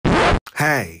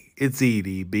Hey, it's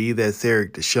EDB. That's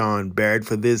Eric Deshaun Barrett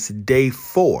for this day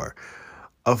 4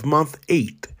 of month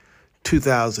 8,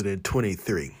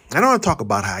 2023. I want to talk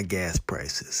about high gas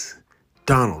prices,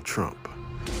 Donald Trump,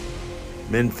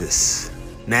 Memphis,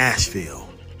 Nashville,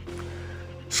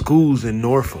 schools in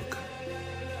Norfolk,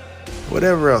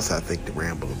 whatever else I think to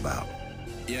ramble about.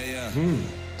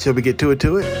 Shall we get to it?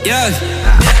 Yeah.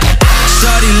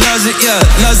 Shawty loves it,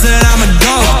 loves that I'm a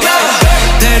dog.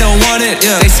 They don't want it,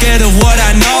 they scared of what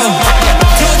I know.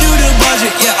 Told you the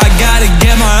budget, I gotta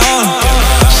get my own.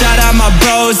 Shout out my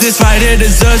bros, this right here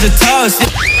deserves a toast.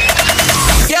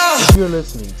 If you're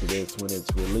listening to this when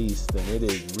it's released, then it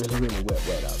is really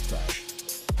wet outside.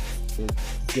 It's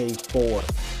day 4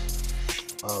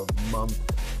 of month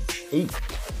 8,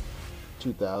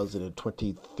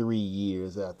 2023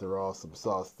 years after all some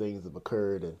sauce things have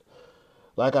occurred. And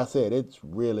like I said, it's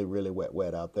really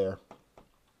wet out there.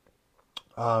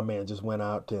 Oh man, just went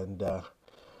out and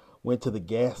went to the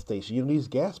gas station. You know, these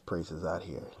gas prices out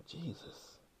here,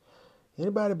 Jesus.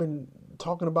 Anybody been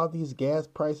talking about these gas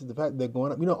prices, the fact they're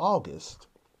going up? You know, August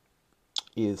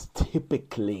is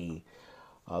typically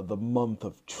the month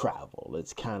of travel.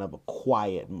 It's kind of a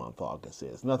quiet month, August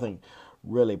is. Nothing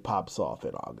really pops off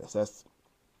in August. That's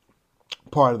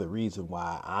part of the reason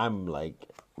why I'm like,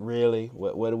 really?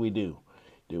 What do we do?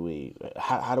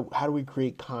 How do we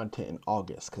create content in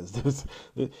August? Because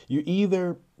you're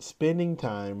either spending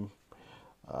time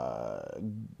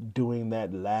doing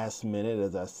that last minute,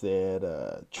 as I said,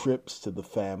 trips to the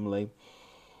family,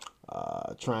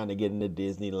 trying to get into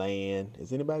Disneyland.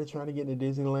 Is anybody trying to get into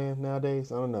Disneyland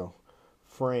nowadays? I don't know.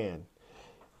 Fran.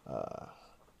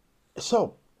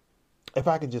 So, if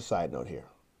I could just side note here,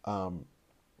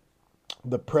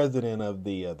 the president of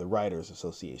the Writers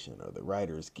Association, or the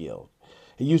Writers Guild,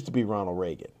 it used to be Ronald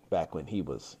Reagan back when he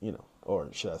was,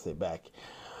 or should I say back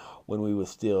when we was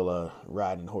still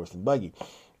riding horse and buggy.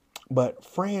 But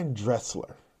Fran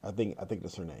Dressler, I think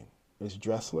that's her name. It's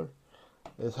Dressler,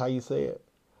 is how you say it.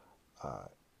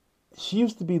 She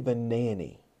used to be the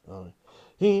nanny. You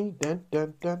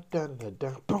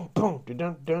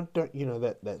know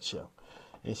that show,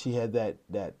 and she had that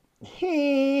that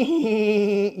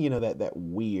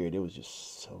weird. It was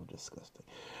just so disgusting.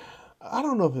 I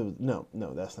don't know if it was, no,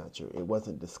 that's not true. It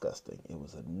wasn't disgusting. It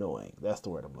was annoying. That's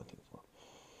the word I'm looking for.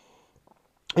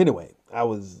 Anyway, I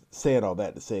was saying all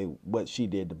that to say what she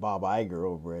did to Bob Iger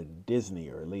over at Disney,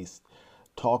 or at least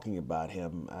talking about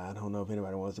him. I don't know if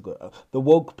anybody wants to go. The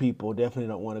woke people definitely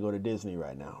don't want to go to Disney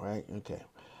right now, right? Okay.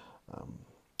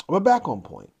 But back on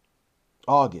point.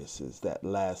 August is that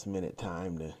last minute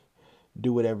time to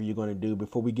do whatever you're going to do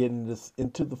before we get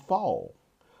into the fall,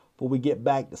 before we get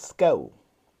back to school.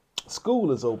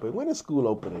 School is open. When is school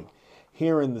opening?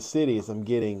 Here in the city, as I'm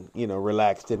getting,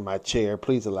 relaxed in my chair,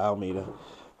 please allow me to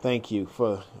thank you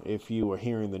for, if you are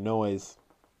hearing the noise.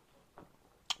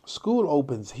 School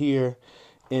opens here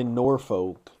in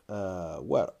Norfolk,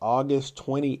 August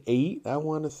 28th, I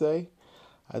want to say.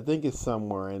 I think it's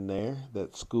somewhere in there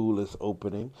that school is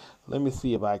opening. Let me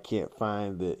see if I can't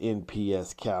find the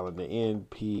NPS calendar.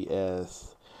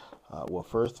 NPS,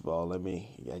 first of all,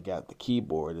 I got the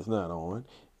keyboard. It's not on.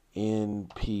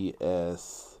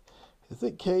 NPS, is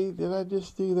it K? Did I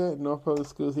just do that? North Public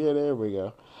Schools. Yeah, there we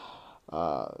go.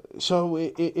 So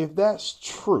if that's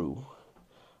true,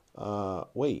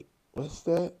 wait, what's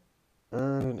that?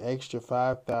 Earn an extra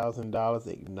 $5,000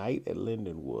 Ignite at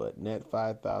Lindenwood. Net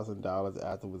 $5,000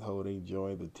 after withholding.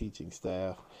 Join the teaching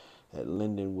staff at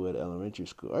Lindenwood Elementary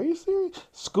School. Are you serious?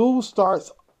 School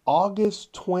starts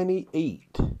August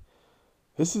 28th.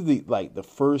 This is the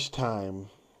first time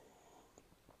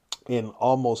in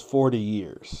almost 40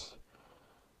 years,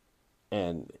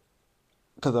 and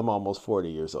because I'm almost 40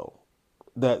 years old,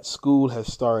 that school has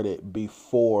started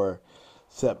before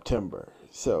September.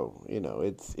 So,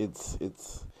 it's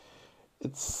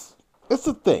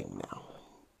a thing now.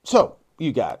 So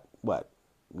you got what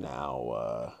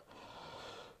now?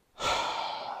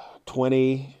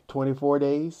 24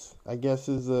 days, I guess,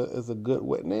 is a good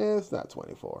witness. Not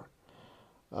 24.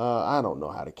 I don't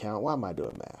know how to count. Why am I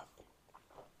doing math?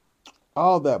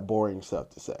 All that boring stuff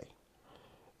to say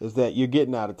is that you're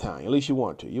getting out of town. At least you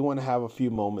want to. You want to have a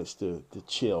few moments to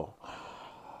chill.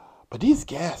 But these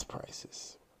gas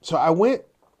prices. So I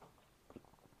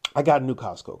got a new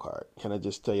Costco card. Can I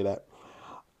just tell you that?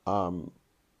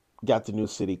 Got the new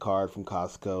city card from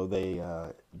Costco. They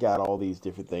got all these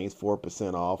different things,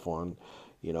 4% off on,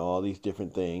 all these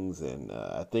different things. And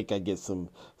I think I get some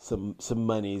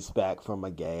monies back from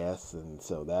my gas. And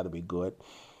so that'll be good.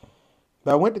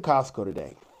 But I went to Costco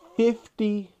today.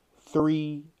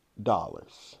 $53.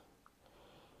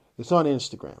 It's on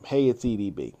Instagram. Hey, it's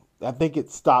EDB. I think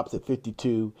it stops at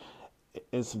 52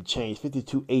 and some change.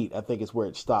 52.8, I think is where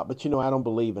it stopped. But I don't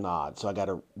believe in odds, so I got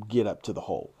to get up to the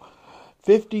hole.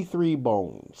 53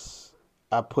 bones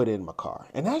I put in my car,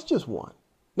 and that's just one.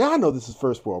 Now I know this is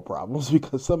first world problems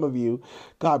because some of you,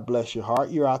 God bless your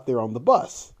heart, you're out there on the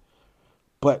bus.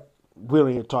 But we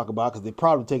don't even talk about because they're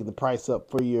probably taking the price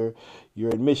up for your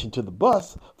admission to the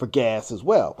bus for gas as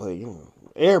well.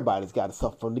 Everybody's got to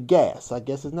suffer from the gas. I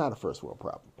guess it's not a first world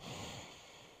problem.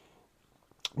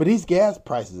 But these gas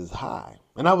prices is high,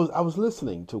 and I was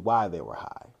listening to why they were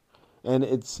high, and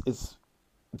it's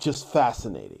just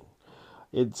fascinating.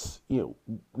 It's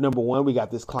number one, we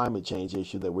got this climate change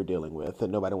issue that we're dealing with that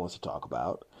nobody wants to talk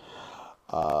about,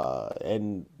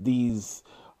 and these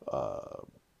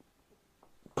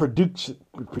producing,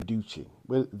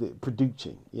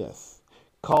 yes.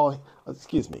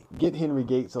 Get Henry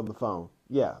Gates on the phone.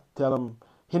 Yeah, tell him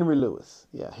Henry Lewis.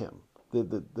 Yeah, him,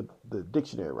 the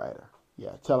dictionary writer.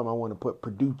 Yeah, tell him I want to put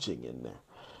producing in there.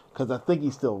 Because I think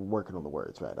he's still working on the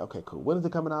words, right? Okay, cool. When is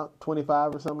it coming out?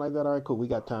 25 or something like that? All right, cool. We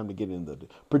got time to get into the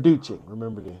producing.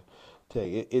 Remember to tell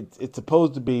you, it's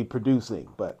supposed to be producing,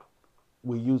 but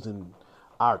we're using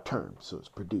our term, so it's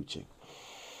producing.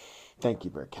 Thank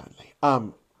you very kindly.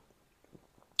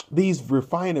 These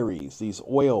refineries, these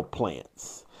oil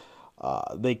plants,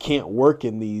 they can't work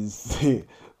in these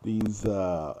these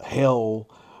hell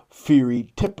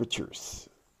fury temperatures.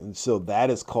 And so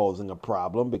that is causing a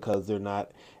problem because they're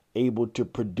not able to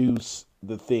produce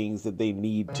the things that they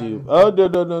need to. Oh,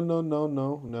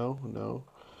 no.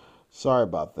 Sorry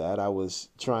about that. I was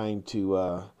trying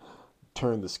to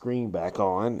turn the screen back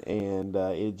on, and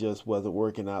it just wasn't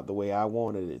working out the way I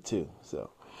wanted it to. So,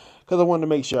 because I wanted to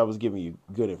make sure I was giving you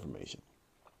good information.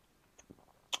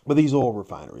 But these oil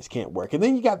refineries can't work. And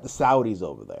then you got the Saudis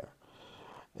over there.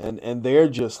 And they're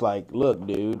just like, look,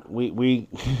 dude, we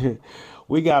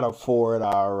we gotta afford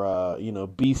our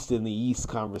beast in the east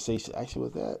conversation.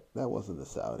 Actually, that wasn't the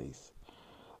Saudis,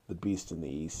 the beast in the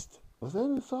east. Was that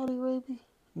in Saudi Arabia?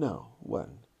 No,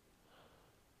 wasn't.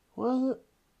 Was it?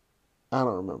 I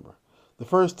don't remember. The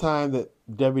first time that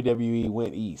WWE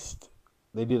went east,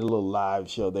 they did a little live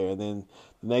show there, and then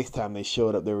the next time they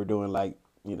showed up, they were doing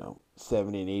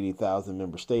 70 and 80,000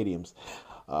 member stadiums.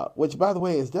 Which, by the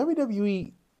way, is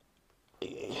WWE.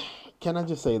 Can I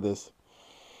just say this?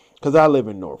 Because I live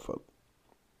in Norfolk,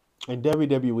 and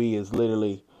WWE is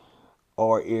literally,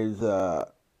 or is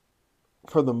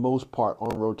for the most part,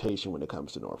 on rotation when it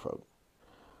comes to Norfolk.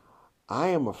 I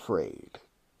am afraid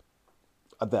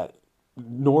that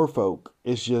Norfolk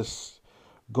is just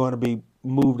going to be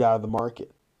moved out of the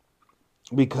market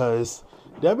because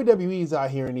WWE is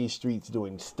out here in these streets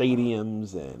doing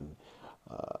stadiums and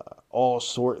all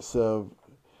sorts of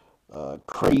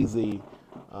crazy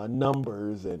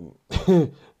numbers, and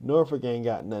Norfolk ain't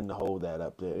got nothing to hold that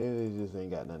up there. It just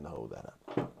ain't got nothing to hold that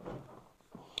up.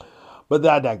 But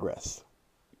I digress,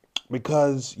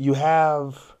 because you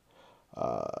have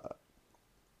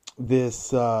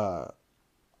this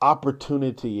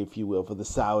opportunity, if you will, for the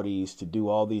Saudis to do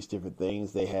all these different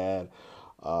things. They had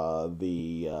was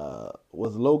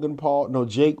Logan Paul? No,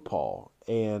 Jake Paul,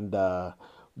 and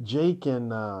Jake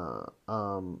and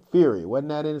Fury. Wasn't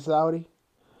that in Saudi?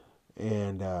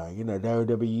 And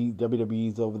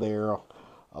WWE's over there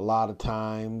a lot of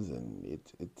times, and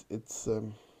it's a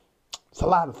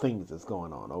lot of things that's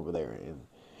going on over there. And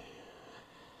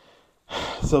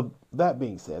so that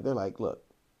being said, they're like, look,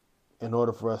 in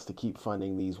order for us to keep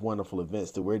funding these wonderful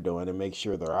events that we're doing and make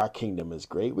sure that our kingdom is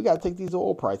great, we got to take these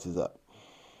oil prices up.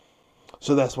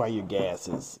 So that's why your gas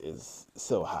is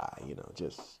so high,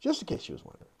 just in case you was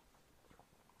wondering.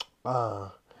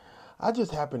 I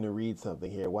just happened to read something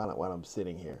here while I'm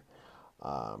sitting here.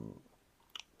 I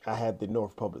had the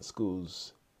North Public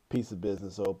Schools piece of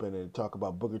business open and talk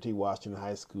about Booker T. Washington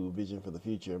High School vision for the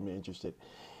future. I'm interested.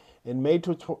 In May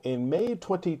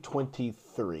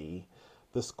 2023,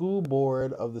 the school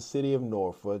board of the city of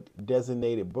Norfolk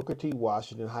designated Booker T.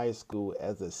 Washington High School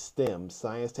as a STEM,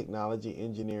 science, technology,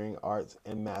 engineering, arts,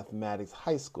 and mathematics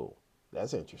high school.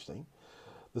 That's interesting.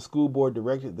 The school board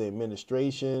directed the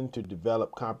administration to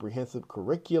develop comprehensive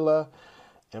curricula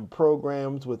and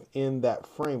programs within that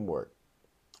framework.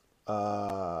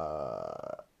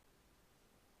 The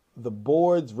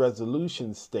board's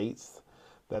resolution states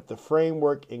that the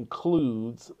framework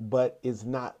includes, but is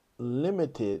not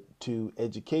limited to,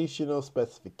 educational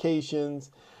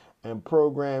specifications and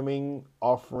programming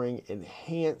offering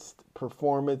enhanced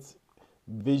performance,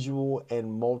 visual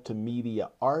and multimedia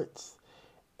arts,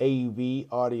 AV,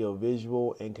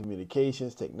 audiovisual and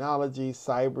communications technology,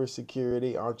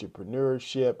 cybersecurity,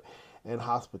 entrepreneurship, and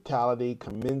hospitality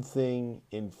commencing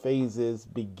in phases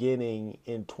beginning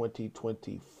in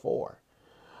 2024.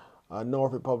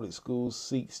 Norfolk Public Schools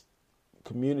seeks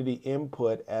community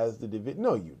input as the division.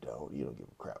 No, you don't. You don't give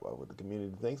a crap about what the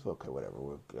community thinks. Okay, whatever.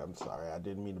 I'm sorry. I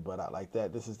didn't mean to butt out like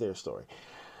that. This is their story.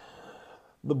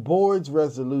 The board's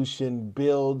resolution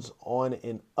builds on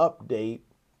and updates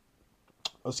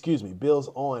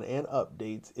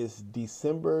its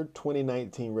December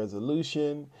 2019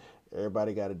 resolution.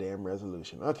 Everybody got a damn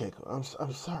resolution. Okay, cool.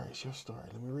 I'm sorry. It's your story.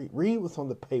 Let me read what's on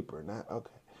the paper. Not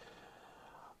okay.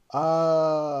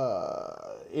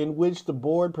 In which the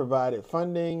board provided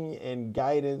funding and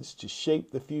guidance to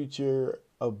shape the future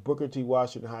of Booker T.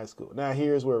 Washington High School. Now,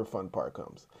 here's where the fun part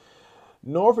comes.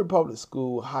 Norfolk Public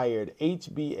School hired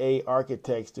HBA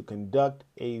architects to conduct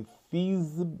a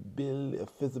feasibility. What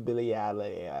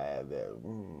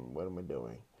am I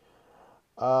doing?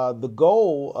 The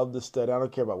goal of the study, I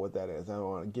don't care about what that is. I don't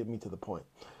want to get me to the point.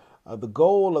 The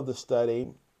goal of the study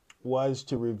was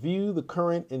to review the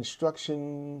current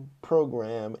instruction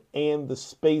program and the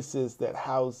spaces that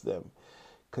house them,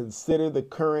 consider the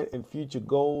current and future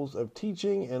goals of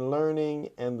teaching and learning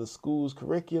and the school's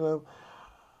curriculum.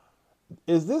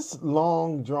 Is this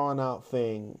long drawn out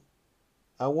thing?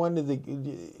 I wonder,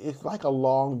 it's like a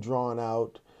long drawn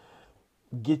out,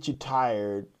 get you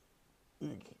tired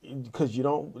because you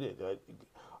don't,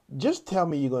 just tell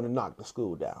me you're going to knock the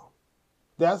school down.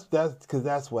 That's because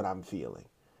that's what I'm feeling.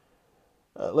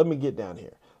 Let me get down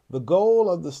here. The goal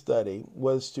of the study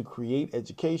was to create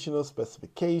educational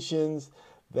specifications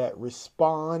that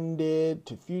responded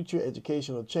to future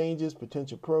educational changes,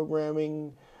 potential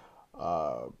programming.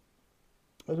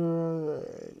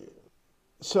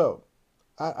 So,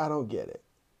 I don't get it.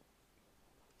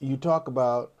 You talk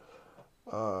about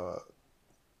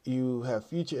you have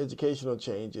future educational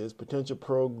changes, potential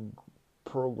program,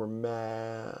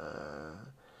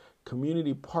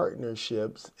 community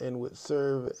partnerships, and would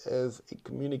serve as a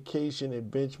communication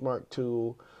and benchmark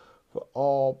tool for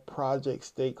all project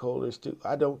stakeholders too.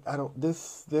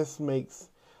 This makes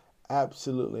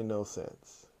absolutely no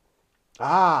sense.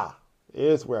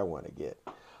 Here's where I want to get.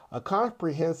 A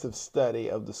comprehensive study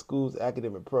of the school's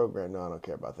academic program. No, I don't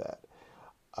care about that.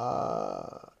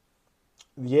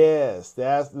 Yes,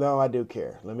 I do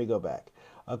care. Let me go back.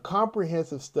 A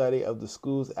comprehensive study of the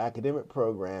school's academic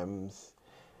programs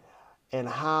and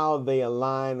how they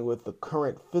align with the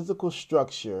current physical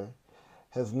structure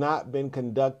has not been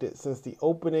conducted since the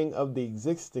opening of the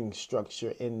existing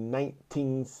structure in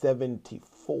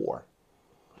 1974.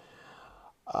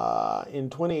 In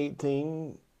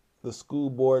 2018, the school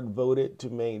board voted to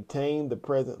maintain the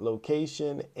present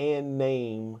location and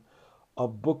name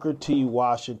of Booker T.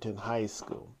 Washington High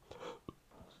School.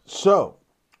 So,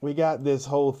 we got this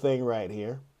whole thing right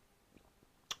here.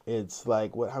 It's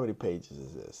like, how many pages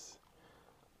is this?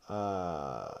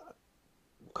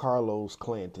 Carlos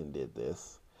Clanton did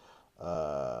this.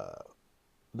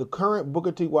 The current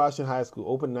Booker T. Washington High School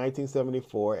opened in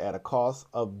 1974 at a cost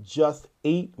of just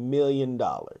 $8 million.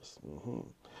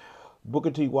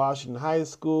 Booker T. Washington High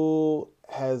School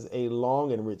has a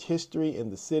long and rich history in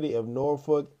the city of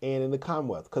Norfolk and in the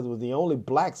Commonwealth because it was the only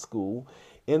black school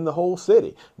in the whole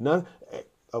city.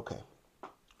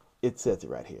 It says it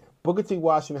right here. Booker T.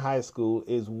 Washington High School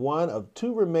is one of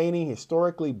two remaining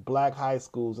historically black high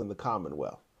schools in the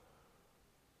Commonwealth.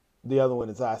 The other one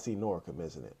is IC Norcom,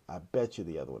 isn't it? I bet you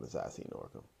the other one is IC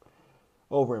Norcom.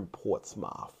 Over in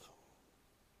Portsmouth.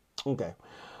 Okay.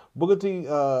 Booker T.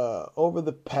 Over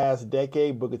the past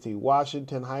decade, Booker T.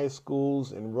 Washington High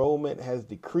School's enrollment has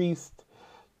decreased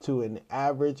to an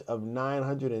average of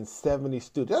 970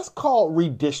 students. That's called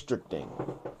redistricting.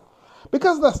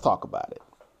 Because let's talk about it.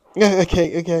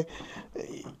 Okay.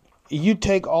 You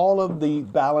take all of the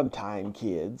Ballantyne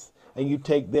kids and you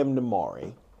take them to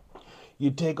Maury.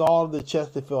 You take all of the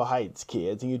Chesterfield Heights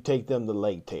kids and you take them to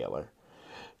Lake Taylor.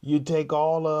 You take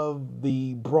all of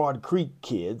the Broad Creek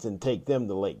kids and take them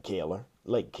to Lake Taylor.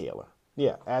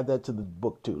 Yeah, add that to the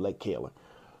book too, Lake Taylor.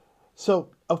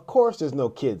 So, of course there's no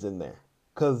kids in there.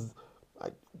 Because,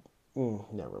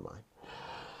 never mind.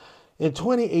 In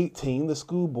 2018, the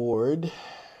school board,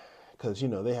 because,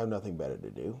 they have nothing better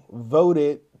to do,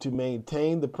 voted to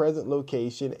maintain the present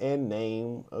location and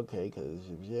name. Okay, because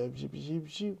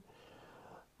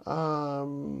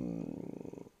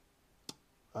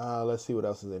let's see what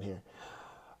else is in here.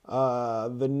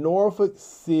 The Norfolk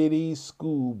City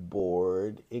School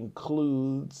Board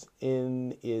includes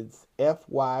in its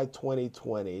FY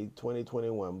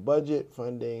 2020-2021 budget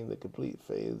funding the complete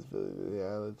phase for the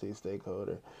reality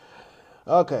stakeholder.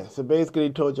 Okay, so basically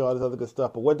he told you all this other good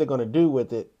stuff, but what they're going to do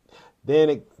with it, Then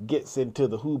it gets into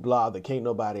the hoopla that can't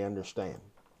nobody understand.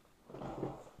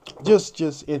 Just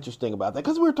interesting about that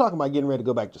because we were talking about getting ready to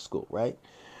go back to school, right?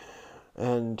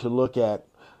 And to look at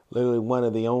literally one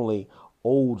of the only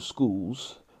old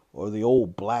schools or the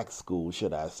old black school,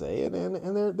 should I say,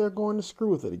 and they're going to screw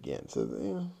with it again.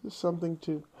 So it's something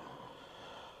to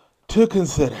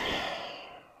consider.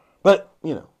 But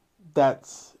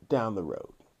that's down the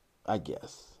road, I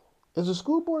guess. Is the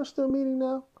school board still meeting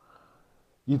now?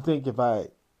 You think if I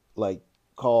like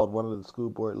called one of the school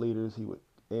board leaders, he would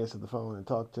answer the phone and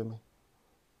talk to me?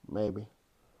 Maybe.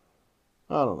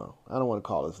 I don't know. I don't want to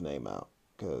call his name out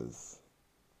because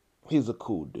he's a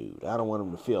cool dude. I don't want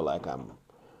him to feel like I'm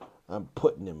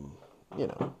putting him,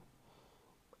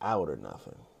 out or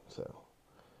nothing. So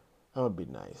I'm gonna be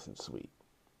nice and sweet.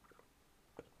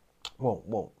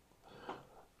 Won't.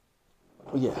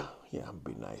 Yeah, I'm gonna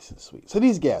be nice and sweet. So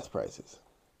these gas prices,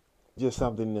 just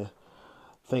something to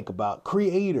think about.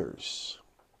 Creators.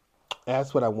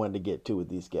 That's what I wanted to get to with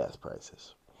these gas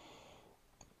prices.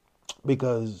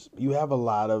 Because you have a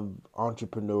lot of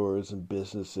entrepreneurs and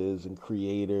businesses and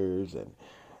creators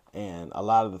and a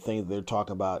lot of the things they're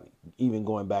talking about, even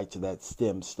going back to that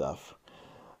STEM stuff.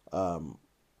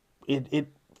 It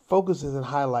focuses and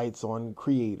highlights on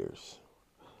creators.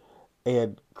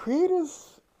 And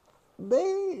creators,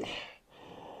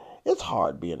 it's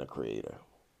hard being a creator.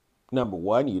 Number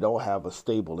one, you don't have a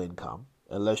stable income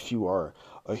unless you are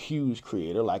a huge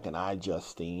creator like an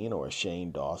iJustine or a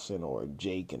Shane Dawson or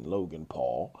Jake and Logan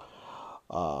Paul.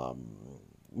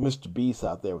 Mr. Beast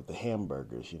out there with the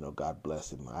hamburgers, God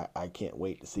bless him. I can't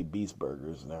wait to see Beast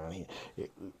Burgers around here.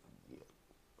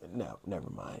 No, never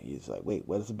mind. He's like, wait,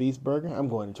 what is a Beast Burger? I'm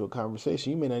going into a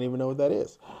conversation. You may not even know what that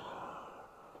is.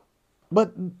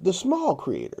 But the small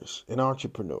creators and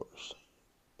entrepreneurs,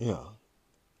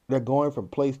 they're going from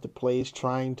place to place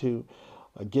trying to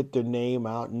get their name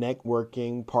out,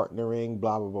 networking, partnering,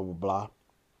 blah, blah, blah, blah, blah.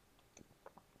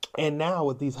 And now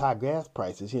with these high gas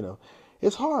prices,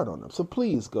 it's hard on them. So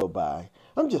please go by.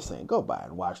 I'm just saying, go by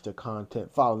and watch their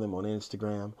content. Follow them on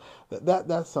Instagram.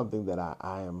 That's something that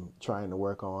I am trying to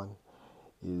work on,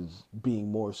 is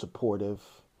being more supportive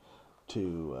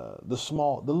to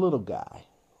the little guy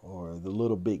or the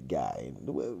little big guy.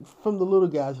 From the little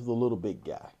guy to the little big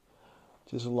guy.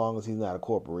 Just as long as he's not a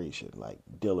corporation like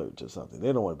Dillard's or something.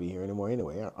 They don't want to be here anymore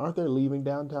anyway. Aren't they leaving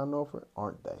downtown Norfolk?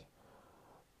 Aren't they?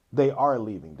 They are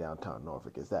leaving downtown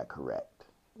Norfolk. Is that correct?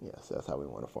 Yes, that's how we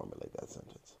want to formulate that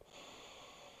sentence.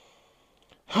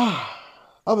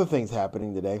 Other things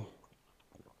happening today.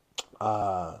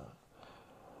 Of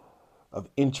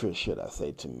interest, should I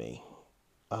say, to me.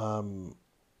 I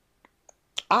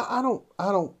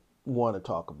don't want to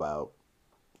talk about.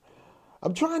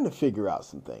 I'm trying to figure out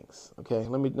some things. Okay,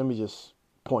 let me just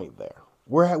point there.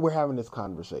 We're having this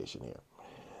conversation here,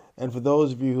 and for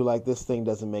those of you who like this thing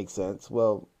doesn't make sense,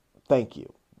 well, thank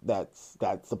you. That's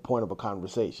the point of a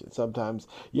conversation. Sometimes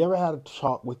you ever had a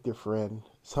talk with your friend.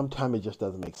 Sometimes it just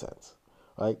doesn't make sense,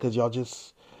 right? Because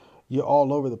you're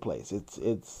all over the place.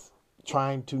 It's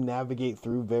trying to navigate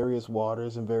through various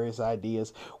waters and various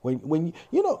ideas. When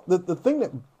the thing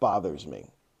that bothers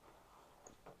me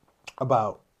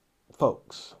about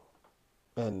folks,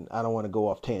 and I don't want to go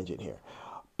off tangent here,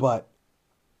 but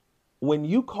when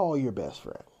you call your best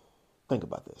friend, think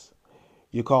about this.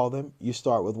 You call them, you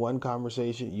start with one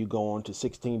conversation, you go on to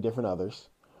 16 different others,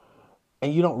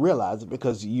 and you don't realize it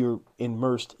because you're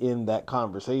immersed in that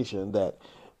conversation that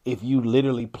if you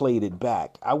literally played it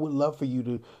back, I would love for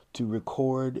you to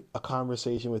record a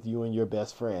conversation with you and your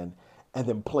best friend and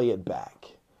then play it back.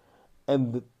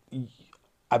 And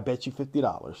I bet you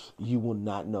 $50 you will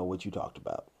not know what you talked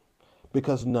about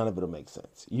because none of it will make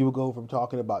sense. You will go from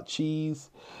talking about cheese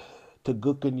to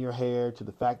gook in your hair to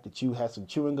the fact that you had some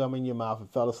chewing gum in your mouth and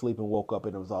fell asleep and woke up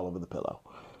and it was all over the pillow.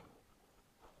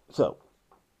 So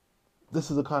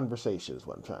this is a conversation is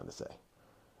what I'm trying to say.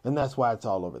 And that's why it's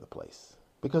all over the place.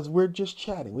 Because we're just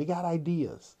chatting. We got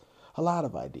ideas. A lot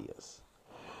of ideas.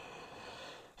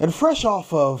 And fresh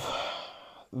off of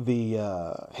the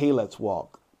Hey Let's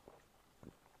Walk,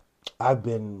 I've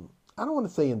been, I don't want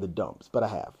to say in the dumps, but I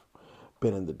have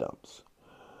been in the dumps.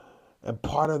 And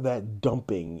part of that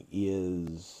dumping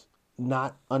is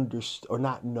not or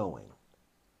not knowing.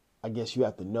 I guess you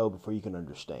have to know before you can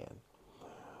understand.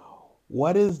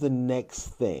 What is the next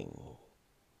thing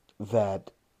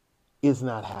that is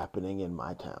not happening in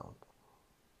my town?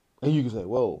 And you can say,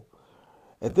 whoa,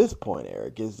 at this point,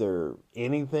 Eric, is there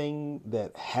anything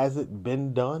that hasn't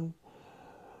been done?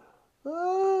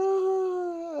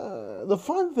 The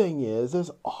fun thing is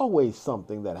there's always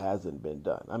something that hasn't been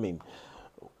done. I mean,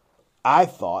 I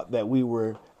thought that we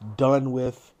were done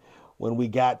with when we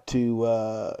got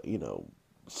to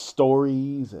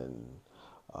stories and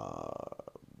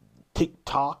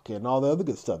TikTok and all the other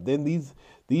good stuff. Then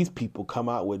these people come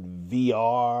out with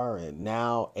VR and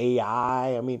now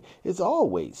AI. I mean, it's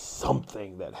always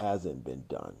something that hasn't been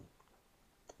done.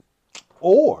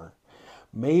 Or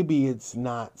maybe it's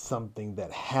not something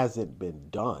that hasn't been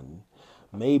done.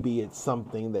 Maybe it's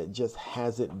something that just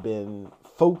hasn't been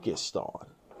focused on.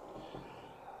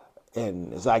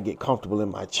 And as I get comfortable in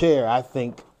my chair, I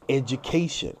think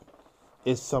education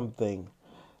is something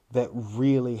that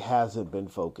really hasn't been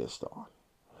focused on.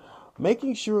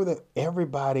 Making sure that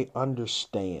everybody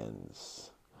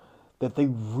understands, that they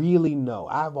really know.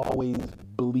 I've always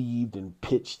believed and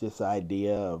pitched this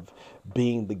idea of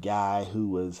being the guy who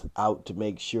was out to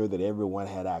make sure that everyone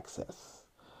had access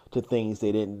to things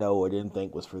they didn't know or didn't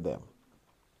think was for them.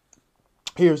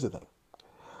 Here's the thing.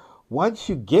 Once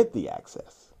you get the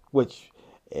access, which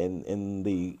in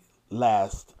the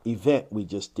last event we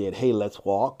just did, Hey, Let's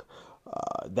Walk,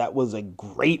 that was a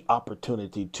great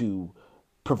opportunity to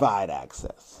provide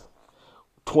access.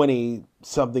 20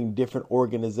 something different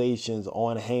organizations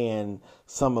on hand,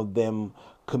 some of them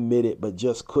committed but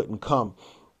just couldn't come.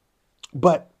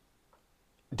 But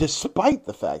despite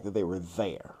the fact that they were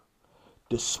there,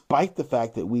 despite the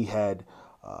fact that we had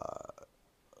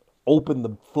opened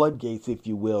the floodgates, if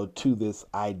you will, to this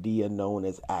idea known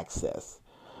as access,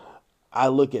 I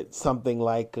look at something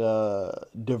like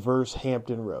Diverse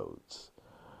Hampton Roads,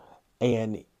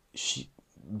 and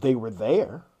they were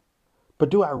there, but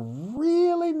do I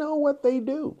really know what they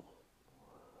do?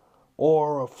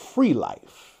 Or Free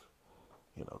Life,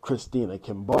 Christina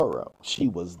Kimborough, she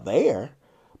was there,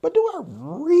 but do I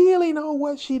really know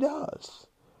what she does?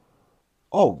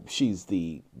 Oh, she's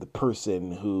the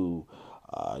person who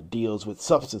deals with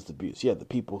substance abuse. Yeah, the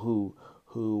people who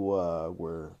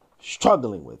were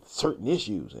struggling with certain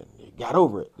issues and got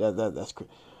over it. That's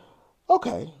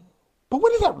okay. But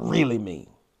what does that really mean?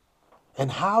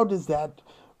 And how does that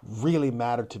really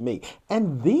matter to me?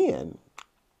 And then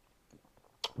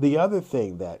the other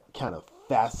thing that kind of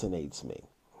fascinates me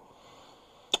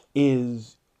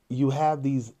is you have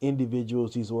these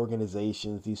individuals, these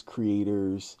organizations, these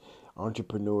creators,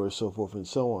 entrepreneurs, so forth and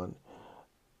so on,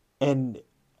 and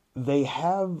they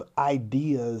have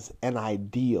ideas and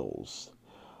ideals,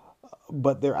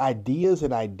 but their ideas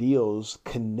and ideals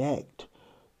connect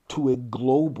to a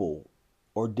global,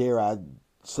 or dare I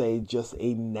say, just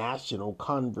a national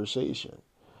conversation.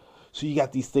 So you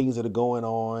got these things that are going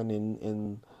on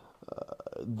in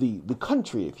the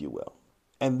country, if you will.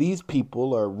 And these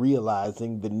people are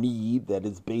realizing the need that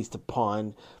is based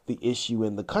upon the issue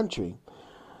in the country.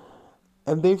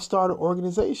 And they've started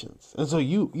organizations. And so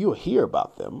you'll hear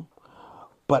about them.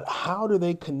 But how do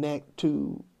they connect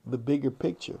to the bigger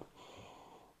picture?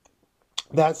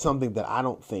 That's something that I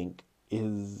don't think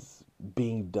is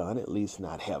being done, at least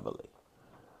not heavily.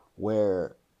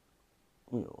 Where,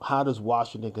 how does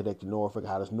Washington connect to Norfolk?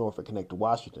 How does Norfolk connect to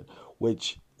Washington?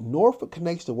 Which Norfolk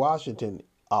connects to Washington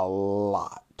a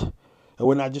lot. And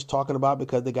we're not just talking about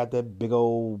because they got that big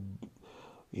old,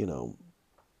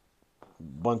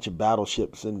 bunch of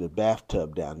battleships in the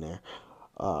bathtub down there.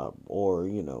 Or,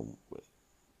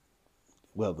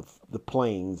 the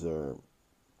planes are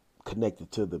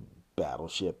connected to the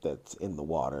battleship that's in the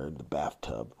water, in the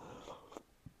bathtub.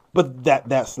 But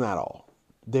that's not all.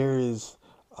 There is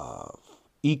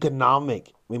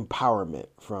economic empowerment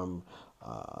from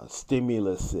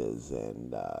stimuluses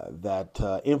and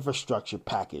that infrastructure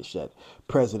package that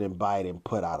President Biden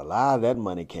put out. A lot of that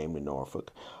money came to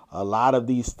Norfolk. A lot of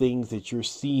these things that you're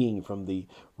seeing, from the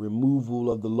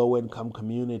removal of the low-income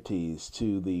communities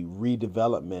to the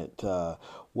redevelopment,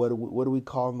 what do we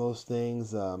call those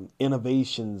things?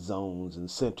 Innovation zones and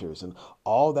centers, and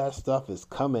all that stuff is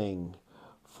coming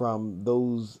from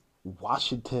those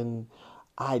Washington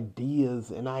ideas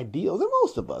and ideals. And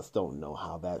most of us don't know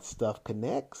how that stuff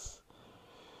connects.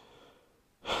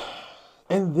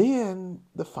 And then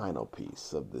the final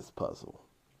piece of this puzzle,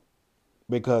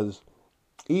 because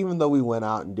even though we went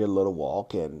out and did a little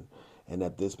walk, and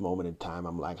at this moment in time,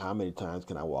 I'm like, how many times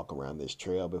can I walk around this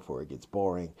trail before it gets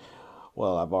boring?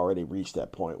 Well, I've already reached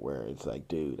that point where it's like,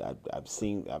 dude, I've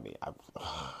seen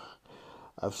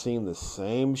the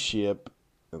same ship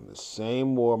and the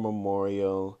same war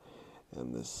memorial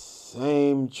and the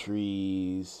same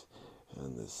trees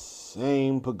and the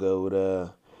same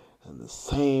pagoda and the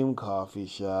same coffee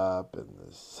shop and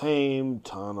the same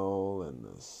tunnel and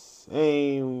the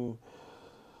same...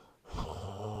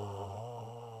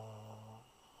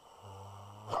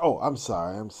 Oh, I'm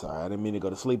sorry. I didn't mean to go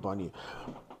to sleep on you.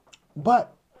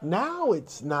 But now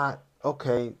it's not,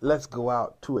 okay, let's go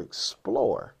out to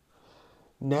explore.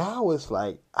 Now it's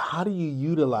like, how do you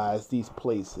utilize these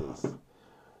places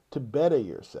to better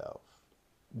yourself?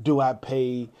 Do I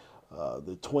pay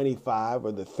the 25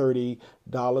 or the $30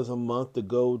 a month to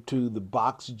go to the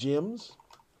box gyms?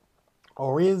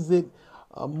 Or is it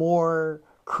a more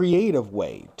creative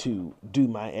way to do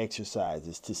my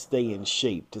exercises, to stay in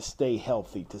shape, to stay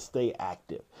healthy, to stay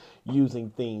active, using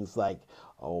things like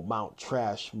Mount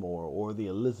Trashmore or the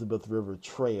Elizabeth River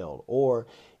Trail, or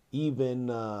even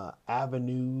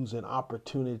avenues and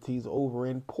opportunities over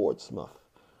in Portsmouth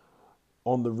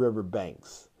on the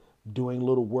riverbanks, doing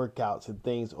little workouts and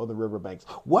things on the riverbanks?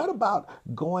 What about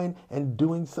going and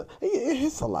doing some?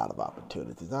 It's a lot of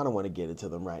opportunities. I don't want to get into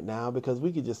them right now because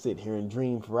we could just sit here and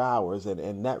dream for hours,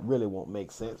 and that really won't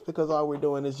make sense because all we're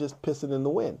doing is just pissing in the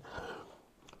wind.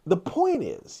 The point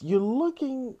is, you're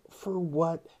looking for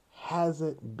what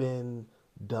hasn't been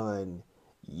done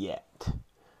yet.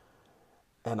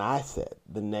 And I said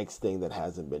the next thing that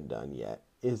hasn't been done yet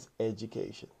is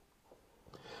education.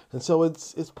 And so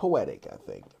it's poetic, I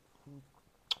think,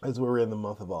 as we're in the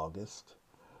month of August.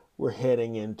 We're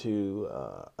heading into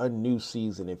a new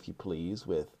season, if you please,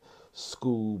 with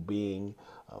school being,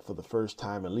 for the first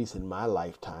time, at least in my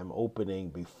lifetime, opening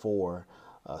before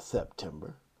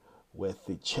September, with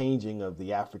the changing of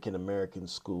the African American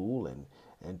school and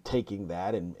taking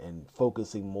that and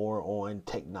focusing more on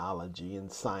technology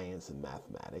and science and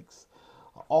mathematics.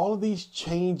 All of these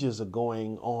changes are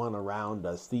going on around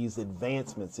us, these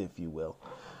advancements, if you will.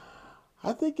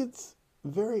 I think it's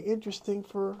very interesting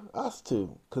for us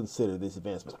to consider these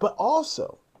advancements. But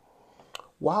also,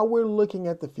 while we're looking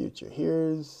at the future,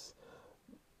 here's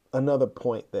another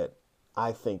point that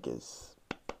I think is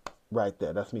right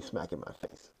there. That's me smacking my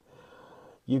face.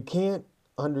 You can't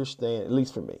understand, at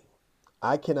least for me,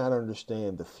 I cannot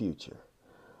understand the future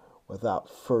without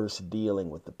first dealing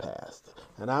with the past.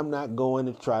 And I'm not going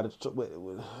to try to,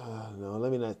 no,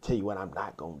 let me not tell you what I'm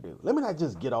not going to do. Let me not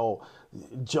just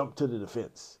jump to the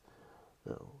defense.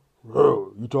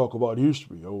 Oh, you talk about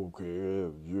history. Okay,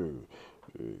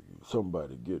 yeah.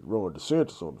 Somebody get Ron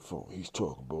DeSantis on the phone. He's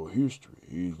talking about history.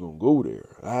 He's going to go there.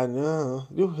 I know.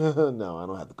 No, I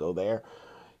don't have to go there.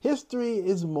 History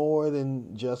is more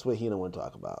than just what he don't want to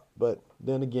talk about. But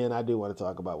then again, I do want to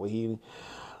talk about what he...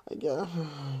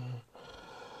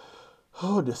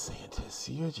 Oh, DeSantis,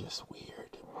 you're just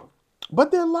weird.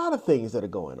 But there are a lot of things that are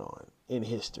going on in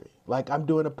history. Like I'm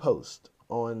doing a post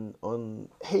on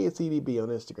Hey It's EDB on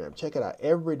Instagram. Check it out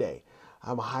every day.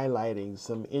 I'm highlighting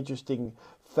some interesting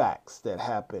facts that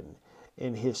happen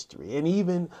in history and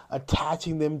even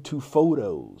attaching them to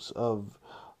photos of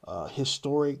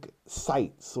historic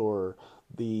sites or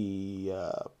the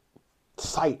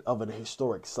site of an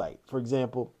historic site. For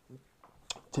example,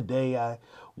 today I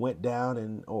went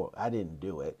down I didn't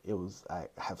do it. I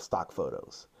have stock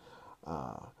photos.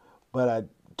 But I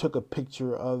took a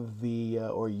picture of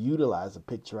or utilized a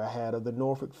picture I had of the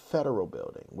Norfolk Federal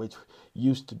Building, which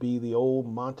used to be the old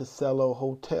Monticello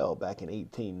Hotel back in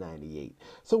 1898.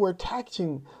 So we're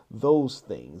attaching those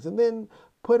things and then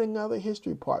putting other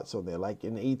history parts on there. Like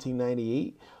in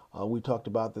 1898, we talked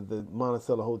about that the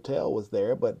Monticello Hotel was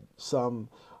there, but some,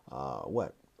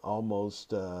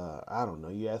 almost, I don't know,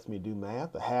 you asked me to do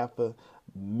math, a half a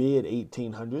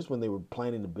mid-1800s when they were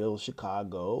planning to build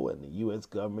Chicago, and the U.S.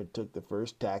 government took the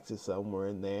first taxes somewhere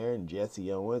in there, and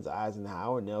Jesse Owens,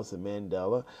 Eisenhower, Nelson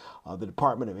Mandela, the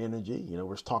Department of Energy,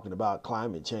 we're talking about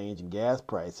climate change and gas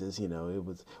prices,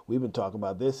 we've been talking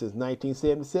about this since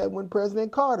 1977 when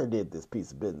President Carter did this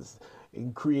piece of business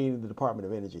and created the Department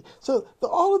of Energy. So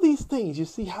all of these things, you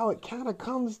see how it kind of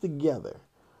comes together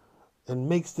and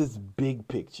makes this big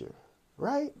picture,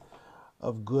 right?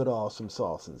 Of good, awesome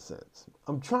sauce and sense.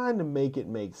 I'm trying to make it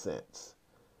make sense.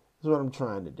 That's what I'm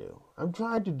trying to do. I'm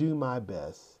trying to do my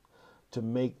best to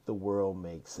make the world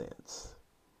make sense.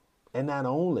 And not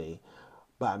only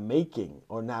make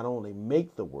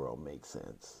the world make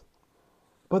sense,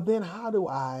 but then how do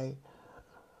I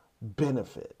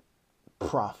benefit,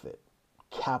 profit,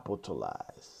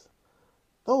 capitalize?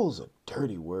 Those are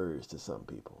dirty words to some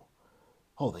people.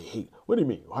 Oh, they hate. What do you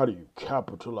mean? How do you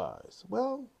capitalize?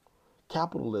 Well,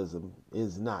 capitalism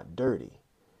is not dirty.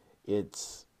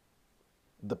 It's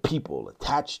the people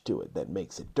attached to it that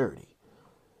makes it dirty.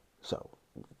 So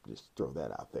just throw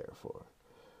that out there for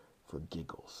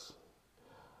giggles.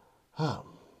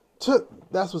 So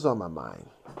that's what's on my mind.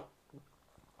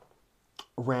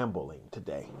 Rambling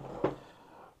today.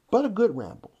 But a good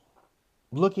ramble.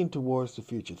 Looking towards the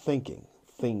future. Thinking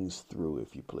things through,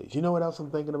 if you please. You know what else I'm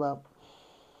thinking about?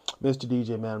 Mr.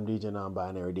 DJ, Madam DJ,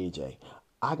 Non-Binary DJ.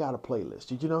 I got a playlist.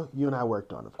 Did you know? You and I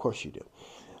worked on it. Of course you do.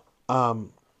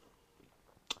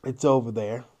 It's over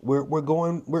there. We're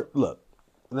going. Look.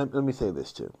 Let me say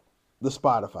this too. The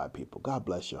Spotify people, God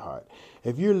bless your heart.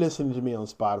 If you're listening to me on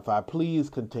Spotify, please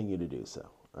continue to do so.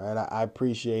 All right, I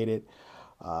appreciate it.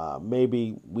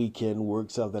 Maybe we can work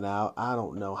something out. I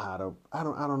don't know how to. I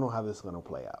don't know how this is going to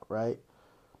play out, right?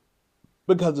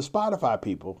 Because the Spotify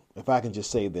people, if I can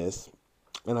just say this,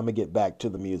 and I'm gonna get back to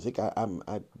the music.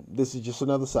 This is just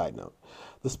another side note.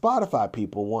 The Spotify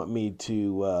people want me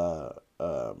to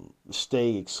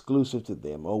stay exclusive to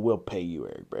them. Oh, we'll pay you,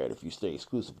 Eric Brad, if you stay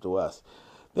exclusive to us.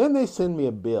 Then they send me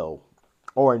a bill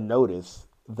or a notice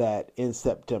that in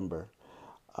September,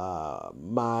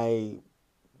 my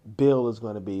bill is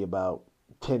going to be about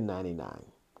 $10.99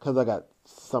 because I got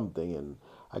something and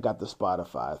I got the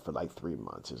Spotify for like 3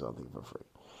 months or something for free.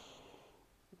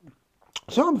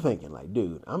 So I'm thinking like,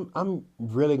 dude, I'm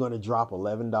really going to drop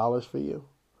 $11 for you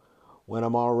when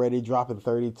I'm already dropping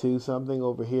 32 something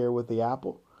over here with the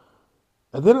Apple.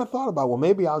 And then I thought about, well,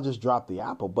 maybe I'll just drop the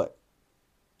Apple, but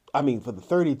I mean, for the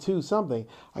 32 something,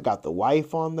 I got the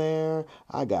wife on there.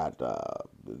 I got,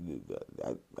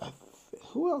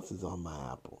 who else is on my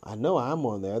Apple? I know I'm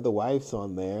on there. The wife's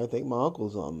on there. I think my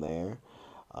uncle's on there.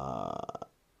 About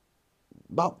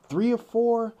 3 or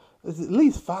 4, there's at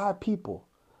least 5 people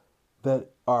that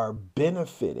are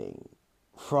benefiting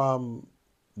from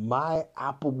my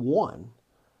Apple One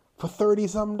for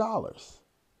 $30-something.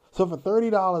 So for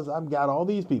 $30, I've got all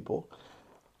these people.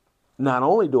 Not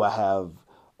only do I have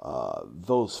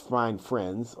those fine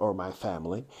friends or my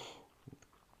family,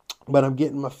 but I'm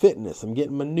getting my fitness, I'm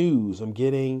getting my news, I'm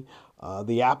getting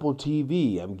the Apple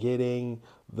TV, I'm getting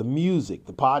the music.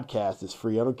 The podcast is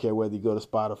free. I don't care whether you go to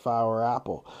Spotify or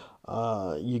Apple.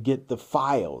 You get the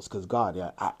files because,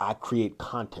 God, I create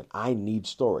content. I need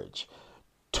storage.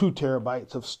 2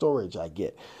 terabytes of storage I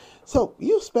get. So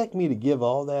you expect me to give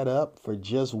all that up for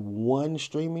just one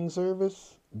streaming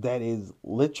service that is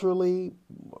literally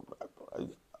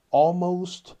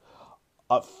almost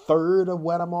a third of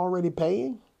what I'm already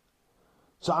paying?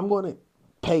 So I'm going to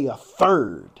pay a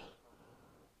third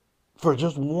for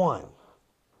just one,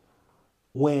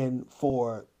 when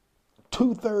for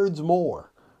 2/3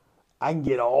 more, I can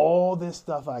get all this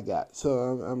stuff I got.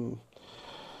 So I'm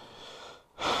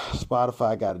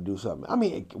Spotify got to do something. I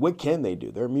mean, what can they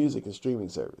do? They're a music and streaming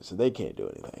service, so they can't do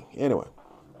anything. Anyway,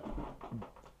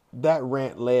 that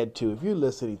rant led to, if you're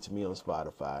listening to me on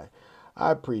Spotify, I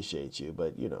appreciate you,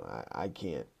 but you know, I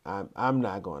can't. I'm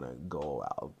not going to go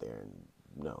out there and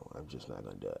no, I'm just not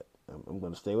going to do it. I'm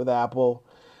going to stay with Apple,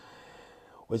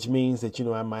 which means that, you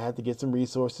know, I might have to get some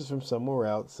resources from somewhere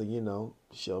else. So, you know,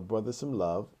 show brother some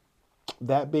love.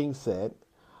 That being said,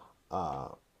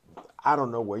 I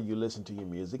don't know where you listen to your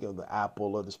music, or the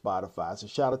Apple or the Spotify. So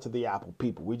shout out to the Apple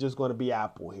people. We're just going to be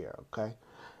Apple here, okay?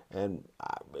 And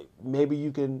maybe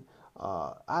you can.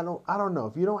 I don't know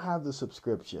if you don't have the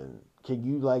subscription. Can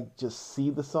you like just see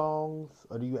the songs,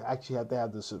 or do you actually have to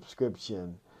have the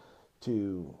subscription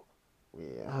to?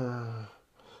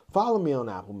 Follow me on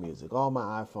Apple Music. All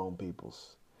my iPhone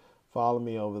peoples, follow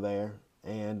me over there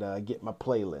and get my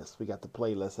playlist. We got the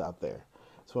playlist out there.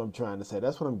 That's what I'm trying to say.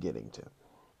 That's what I'm getting to.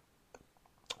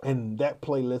 And that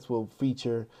playlist will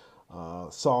feature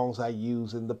songs I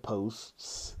use in the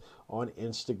posts on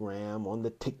Instagram, on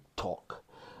the TikTok,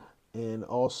 and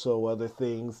also other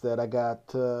things that I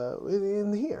got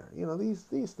in here. You know, these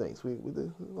things.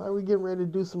 We're getting ready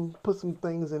to put some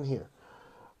things in here.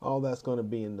 All that's going to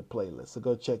be in the playlist. So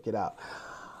go check it out.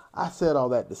 I said all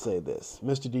that to say this.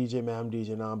 Mr. DJ, Ma'am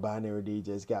DJ, Non-Binary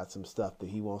DJ's got some stuff that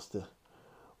he wants to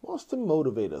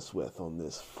motivate us with on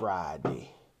this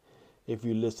Friday. If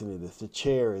you're listening to this, the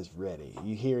chair is ready.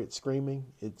 You hear it screaming?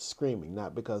 It's screaming,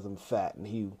 not because I'm fat and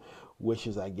he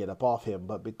wishes I get up off him,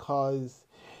 but because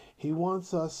he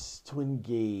wants us to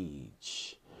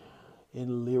engage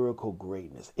in lyrical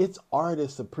greatness. It's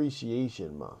Artist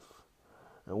Appreciation Month.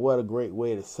 And what a great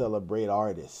way to celebrate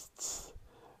artists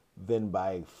than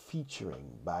by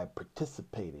featuring, by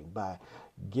participating, by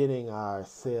getting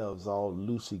ourselves all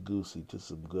loosey-goosey to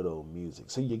some good old music.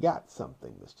 So you got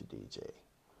something, Mr. DJ.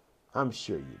 I'm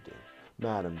sure you do.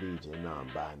 Madam DJ,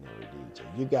 Non-Binary DJ.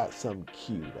 You got something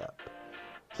queued up.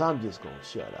 So I'm just going to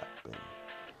shut up and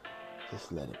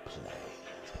just let it play.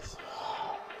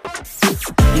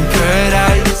 In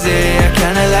paradise, I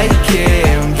kinda like it.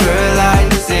 In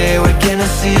paradise, where can I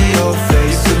see your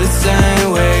face? Feel the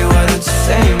same way, why don't you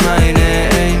say my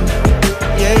name?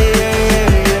 Yeah, yeah,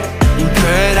 yeah, yeah. In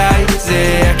paradise,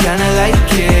 I kinda like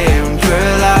it. In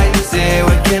paradise,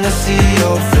 where can I see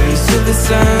your face? Feel the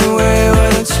same way, why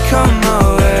don't you come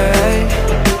my way?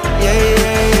 Yeah,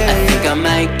 yeah, yeah. I think I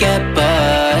might get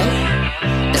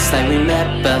bored. It's like we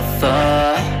met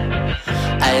before.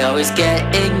 I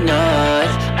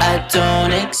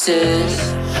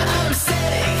excuses. I'm sick.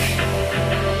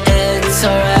 It's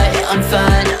alright, I'm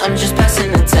fine, I'm just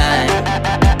passing the time.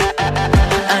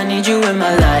 I need you in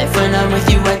my life. When I'm with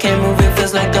you, I can't move, it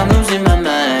feels like I'm losing my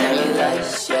mind.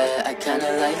 Paradise, yeah, I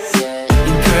kinda like it.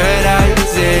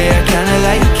 Paradise, yeah, I kinda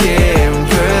like it.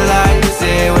 Paradise,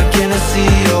 yeah, why can't I see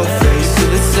your face? Feel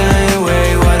the same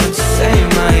way, why don't you say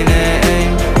my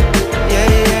name? Yeah,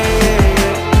 yeah, yeah,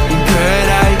 yeah.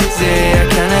 Paradise, yeah, I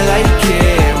kinda like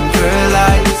it.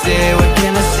 Paradise, yeah, why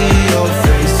can't I see your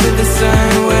face? Feel the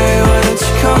same way, why don't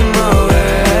you come my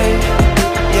way?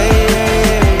 Yeah, yeah, yeah,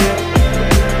 yeah.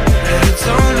 I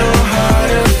don't know how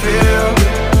to feel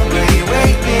when you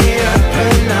wake me up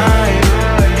at night.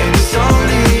 And it's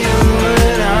only you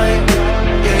and I.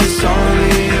 Yeah, it's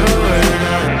only you and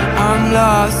I. I'm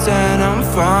lost and I'm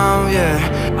found, yeah.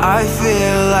 I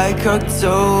feel like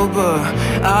October.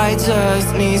 I just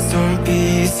need some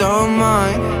peace of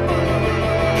mind.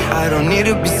 I don't need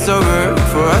to be sober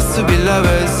for us to be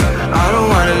lovers. I don't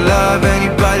wanna love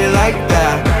anybody like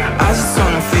that. I just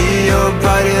wanna feel your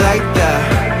body like that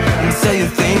and tell you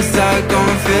things I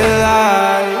don't feel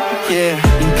like, yeah.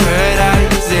 In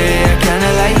paradise, yeah, I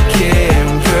kinda like it.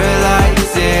 In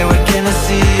paradise, yeah, why can't I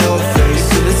see your face?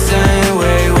 Feel the same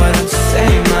way, why don't you say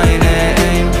my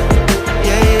name?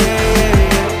 Yeah, yeah, yeah,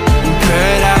 yeah. In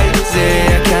paradise,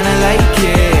 yeah, I kinda like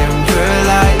it. In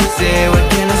paradise, yeah, why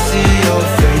can't I see your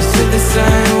face? Feel the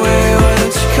same way, why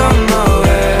don't you come my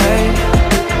way?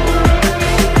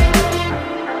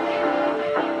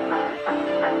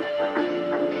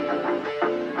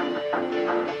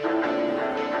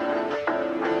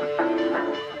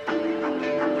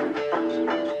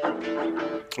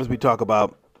 As we talk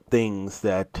about things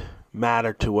that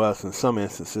matter to us in some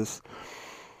instances,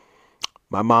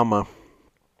 my mama,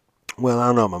 well, I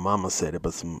don't know if my mama said it,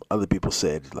 but some other people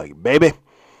said, like, baby,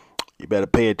 you better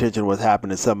pay attention to what's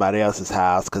happening in somebody else's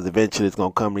house because eventually it's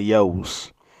going to come to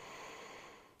yours.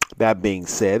 That being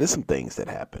said, there's some things that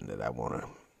happen that I want to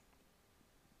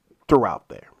throw out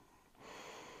there.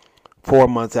 4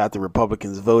 months after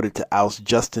Republicans voted to oust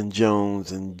Justin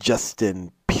Jones and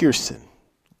Justin Pearson,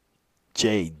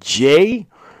 JJ,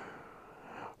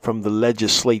 from the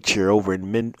legislature over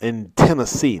in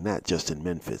Tennessee, not just in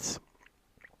Memphis.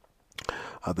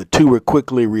 The two were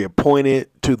quickly reappointed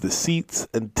to the seats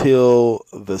until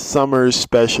the summer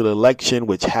special election,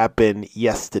 which happened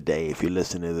yesterday. If you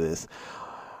listen to this,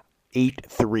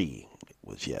 8-3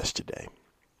 was yesterday.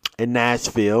 In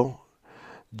Nashville,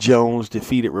 Jones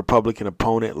defeated Republican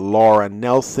opponent Laura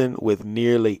Nelson with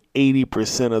nearly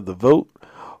 80% of the vote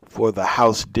for the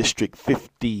House District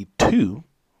 52.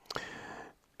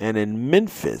 And in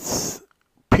Memphis,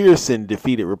 Pearson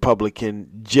defeated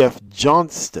Republican Jeff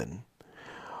Johnston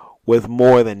with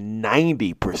more than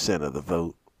 90% of the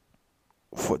vote.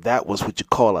 For that was what you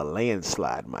call a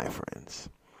landslide, my friends.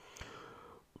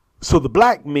 So the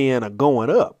black men are going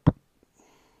up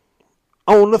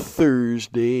on a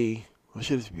Thursday. Or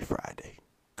should it be Friday?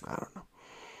 I don't know.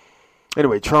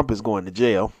 Anyway, Trump is going to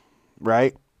jail,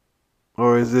 right?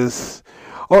 Or is this,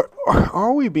 or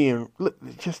are we being,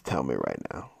 just tell me right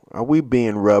now, are we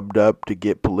being rubbed up to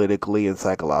get politically and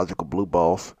psychological blue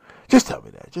balls? Just tell me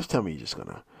that. Just tell me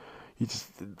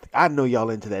I know y'all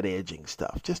into that edging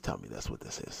stuff. Just tell me that's what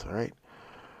this is, all right?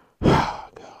 Oh,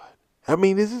 God. I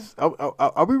mean,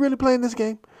 are we really playing this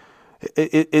game?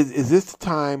 Is this the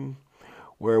time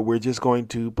where we're just going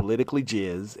to politically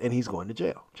jizz and he's going to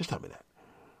jail? Just tell me that.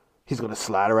 He's going to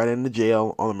slide right into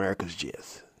jail on America's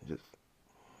jizz.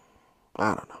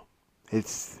 I don't know.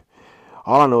 It's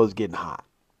all I know is getting hot.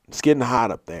 It's getting hot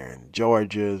up there in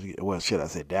Georgia. Well, should I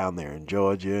say down there in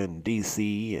Georgia and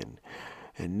D.C. and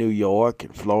New York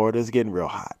and Florida. It's getting real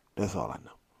hot. That's all I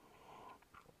know.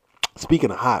 Speaking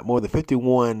of hot, more than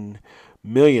 51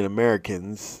 million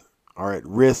Americans are at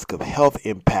risk of health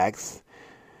impacts.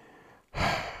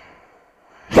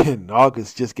 And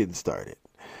August just getting started.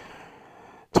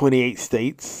 28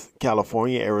 states,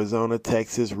 California, Arizona,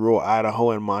 Texas, rural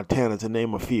Idaho, and Montana, to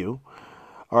name a few,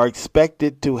 are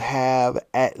expected to have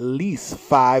at least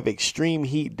 5 extreme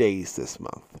heat days this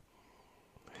month.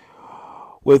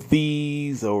 With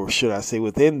these, or should I say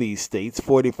within these states,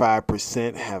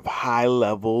 45% have high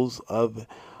levels of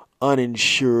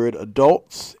uninsured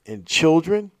adults and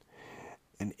children,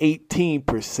 and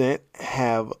 18%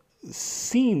 have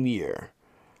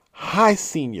high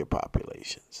senior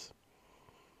populations.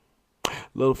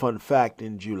 Little fun fact,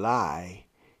 in July,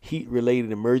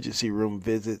 heat-related emergency room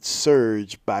visits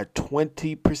surged by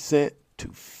 20% to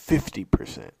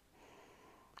 50%.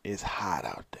 It's hot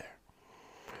out there.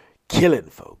 Killing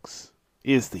folks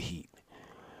is the heat.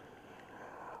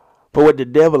 But what the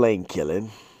devil ain't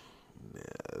killing,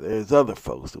 there's other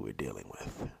folks that we're dealing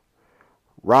with.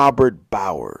 Robert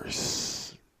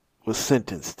Bowers was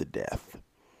sentenced to death.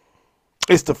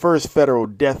 It's the first federal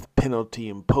death penalty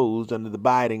imposed under the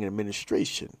Biden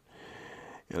administration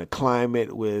in a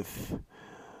climate with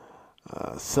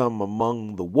some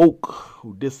among the woke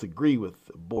who disagree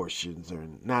with abortions, or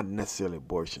not necessarily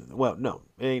abortions. Well, no,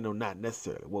 it ain't no not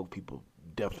necessarily. Woke people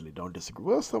definitely don't disagree.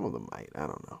 Well, some of them might. I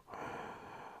don't know.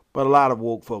 But a lot of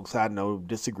woke folks I know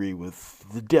disagree with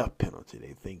the death penalty.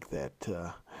 They think that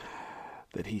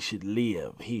that he should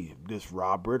live. This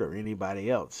Robert or anybody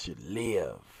else should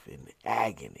live in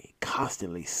agony,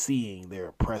 constantly seeing their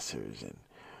oppressors, and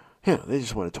they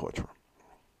just want to torture them.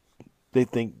 They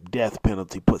think death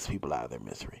penalty puts people out of their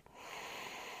misery.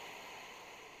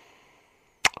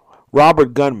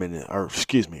 Robert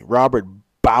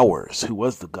Bowers, who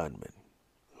was the gunman,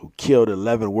 who killed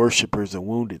 11 worshipers and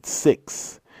wounded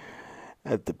 6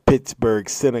 at the Pittsburgh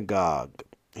synagogue,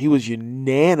 he was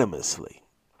unanimously,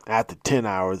 after 10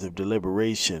 hours of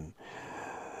deliberation,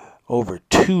 over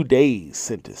 2 days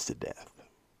sentenced to death.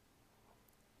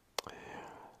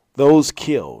 Those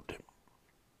killed,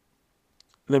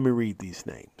 let me read these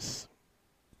names.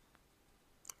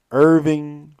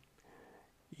 Irving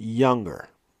Younger,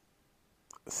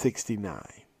 69.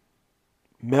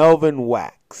 Melvin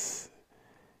Wax,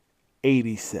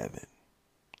 87.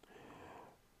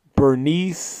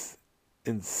 Bernice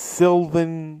and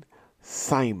Sylvan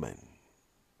Simon,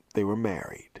 they were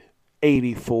married,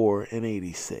 84 and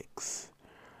 86.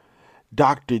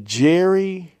 Dr.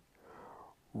 Jerry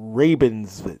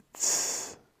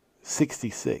Rabinowitz,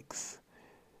 66.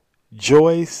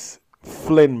 Joyce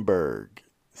Flinberg,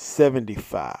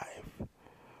 75.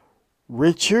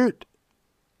 Richard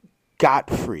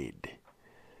Gottfried,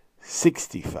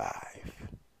 65.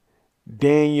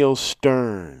 Daniel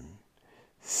Stern,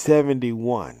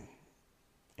 71.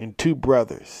 And 2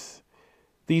 brothers.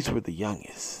 These were the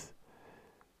youngest.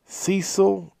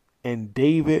 Cecil and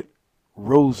David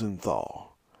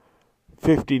Rosenthal,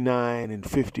 59 and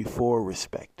 54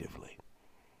 respectively.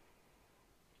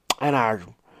 And our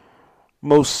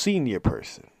most senior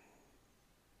person,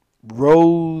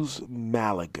 Rose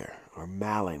Mallinger,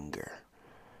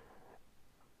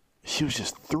 she was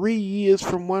just 3 years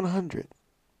from 100.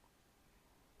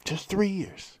 Just 3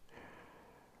 years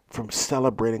from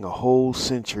celebrating a whole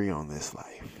century on this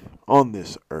life, on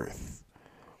this earth.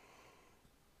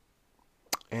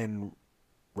 And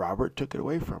Robert took it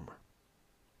away from her.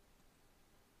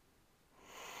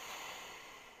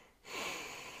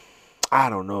 I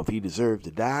don't know if he deserved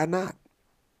to die or not,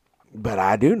 but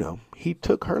I do know he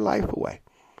took her life away.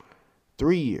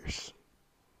 3 years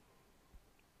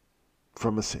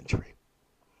from a century.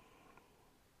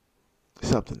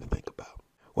 Something to think about.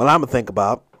 What I'm going to think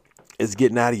about is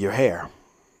getting out of your hair.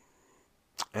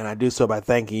 And I do so by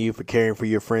thanking you for caring for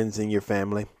your friends and your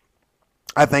family.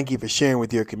 I thank you for sharing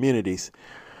with your communities.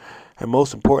 And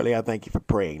most importantly, I thank you for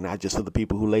praying, not just for the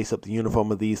people who lace up the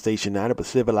uniform of these Station 90, but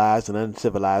civilized and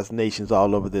uncivilized nations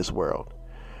all over this world.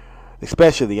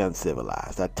 Especially the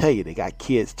uncivilized. I tell you, they got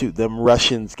kids too. Them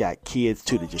Russians got kids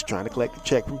too. They're just trying to collect a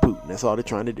check from Putin. That's all they're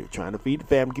trying to do. Trying to feed the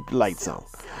family, keep the lights on.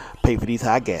 Pay for these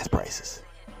high gas prices.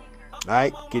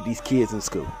 Alright? Get these kids in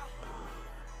school.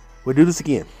 We'll do this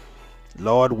again,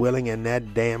 Lord willing, and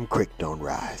that damn creek don't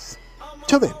rise.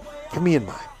 Till then, for me and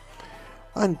mine,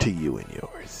 unto you and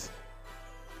yours.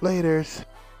 Laters.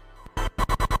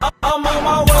 I'm on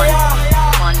my way out.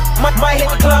 Might hit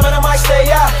the club and I might stay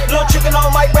out. Little chicken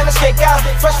on mic, brand skate out.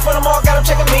 Fresh for the mall, got him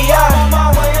checking me out. I'm on my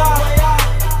way out.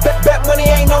 Bet money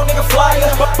ain't no nigga flyer.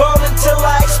 Ball until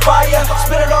I expire.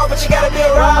 Spin it all, but you gotta be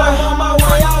a rider. I'm on my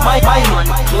way out. Might hit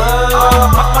the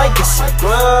club. Might get some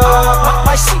grub.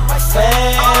 Might see my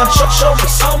fam. Show me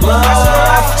some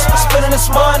love. Spending this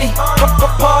money.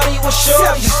 Party with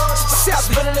shorties.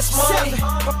 Spending this money.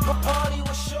 Party